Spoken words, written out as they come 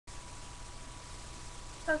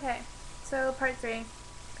Okay, so part 3.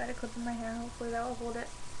 Got a clip in my hair, hopefully that will hold it.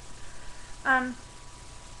 Man,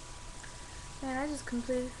 I just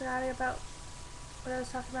completely forgot about what I was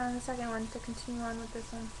talking about in the second one to continue on with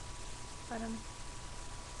this one. But,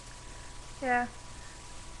 yeah.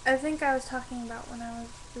 I think I was talking about when I was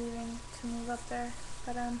leaving to move up there.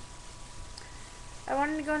 But, I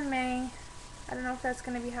wanted to go in May. I don't know if that's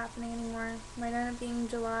going to be happening anymore. Might end up being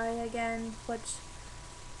July again, which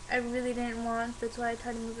I really didn't want. That's why I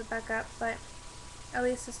tried to move it back up, but at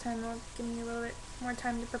least this time it'll give me a little bit more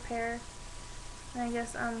time to prepare. And I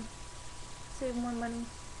guess, save more money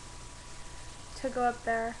to go up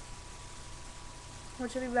there,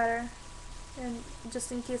 which would be better. And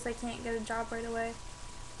just in case I can't get a job right away.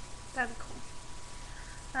 That'd be cool.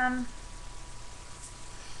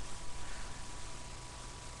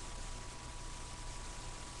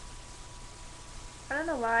 I don't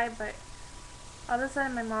know why, but all of a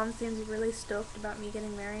sudden my mom seems really stoked about me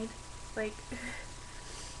getting married. Like,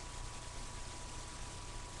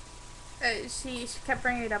 she kept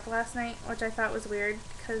bringing it up last night, which I thought was weird,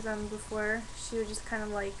 because before she would just kind of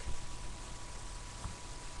like,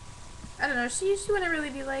 I don't know, she wouldn't really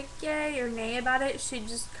be like yay or nay about it. She'd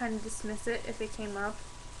just kind of dismiss it if it came up,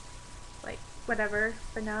 like whatever.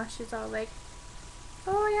 But now she's all like,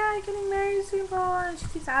 oh yeah, getting married soon, and she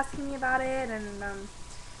keeps asking me about it. And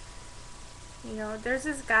you know, there's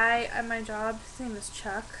this guy at my job, his name is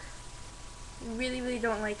Chuck. Really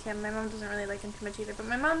don't like him. My mom doesn't really like him too much either, but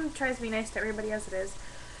my mom tries to be nice to everybody as it is.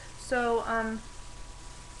 So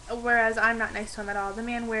whereas I'm not nice to him at all. The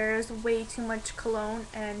man wears way too much cologne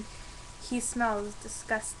and he smells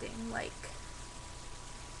disgusting. Like,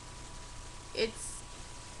 it's,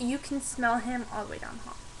 you can smell him all the way down the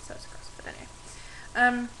hall. So it's gross, but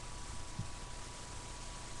anyway.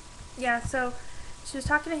 Yeah, so she was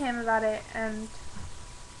talking to him about it, and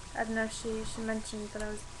I don't know, she mentioned that I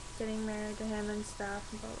was getting married to him and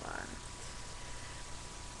stuff, and blah blah blah.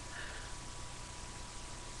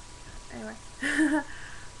 Anyway.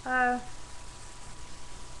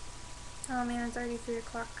 Oh man, it's already 3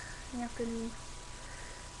 o'clock in the afternoon.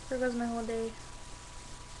 There goes my whole day.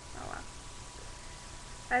 Oh wow.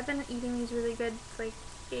 I've been eating these really good, like,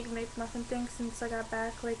 egg McMuffin things since I got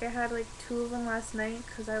back. Like, I had like 2 of them last night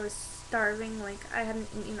because I was starving. Like, I hadn't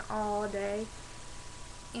eaten all day.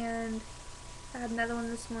 And I had another one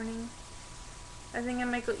this morning. I think I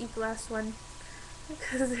might go eat the last one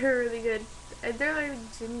because they're really good. They're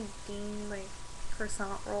like Jimmy Dean, like,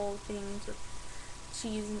 croissant roll things with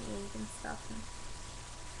cheese and egg and stuff. And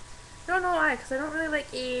I don't know why, because I don't really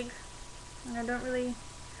like egg. And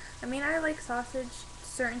I mean, I like sausage,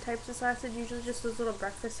 certain types of sausage, usually just those little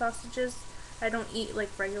breakfast sausages. I don't eat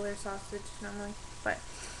like regular sausage normally, but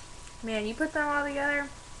man, you put them all together,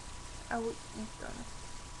 I will eat them.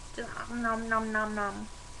 Just nom nom nom nom.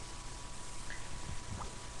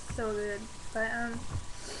 So good. But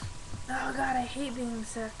oh god, I hate being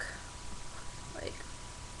sick. Like,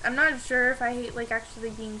 I'm not sure if I hate like actually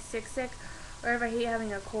being sick or if I hate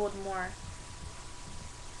having a cold more.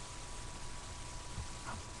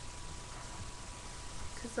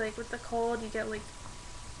 Cause like with the cold you get like,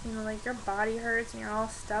 you know, like your body hurts and you're all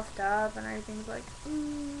stuffed up and everything's like,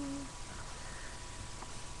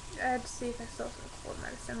 I had to see if I still have some cold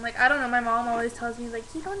medicine. Like, I don't know, my mom always tells me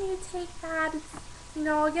like, you don't need to take that, it's, you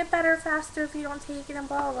know, it'll get better faster if you don't take it and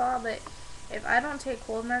blah blah, but if I don't take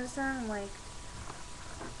cold medicine, like,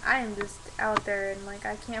 I am just out there and like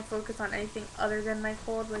I can't focus on anything other than my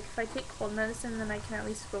cold. Like, if I take cold medicine, then I can at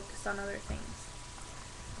least focus on other things.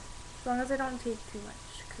 As long as I don't take too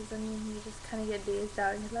much, because then you just kind of get dazed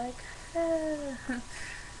out and you're like,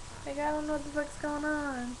 like, I don't know what the fuck's going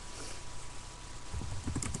on.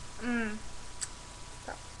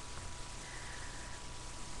 So,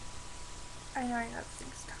 I know I got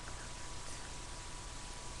things to talk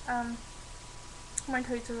about. My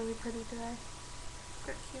toys are really pretty today.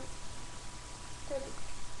 They're cute. They're like,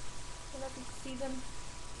 I don't know if you can see them.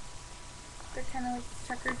 They're kind of like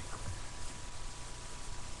checkered.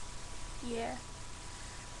 Yeah.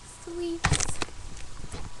 Sweet.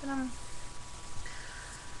 But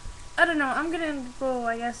I don't know, I'm gonna go,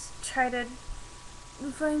 I guess, try to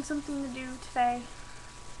find something to do today.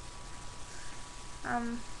 So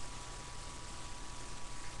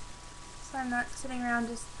I'm not sitting around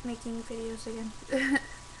just making videos again.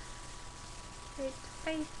 Right,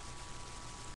 bye.